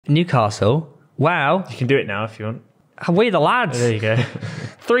Newcastle. Wow. You can do it now if you want. We're the lads. There you go.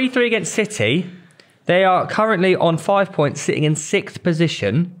 3-3 against City. They are currently on 5 points, sitting in 6th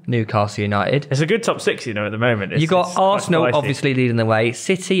position, Newcastle United. It's a good top 6, at the moment. You've got Arsenal obviously leading the way.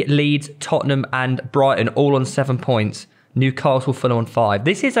 City, Leeds, Tottenham and Brighton all on 7 points. Newcastle, Fulham on 5.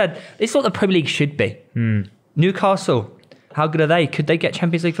 This is what the Premier League should be. Newcastle, how good are they? Could they get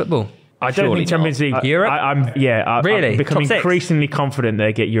Champions League football? I don't think Champions League. Europe? I'm Really? becoming Top 6? increasingly confident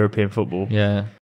they get European football. Yeah.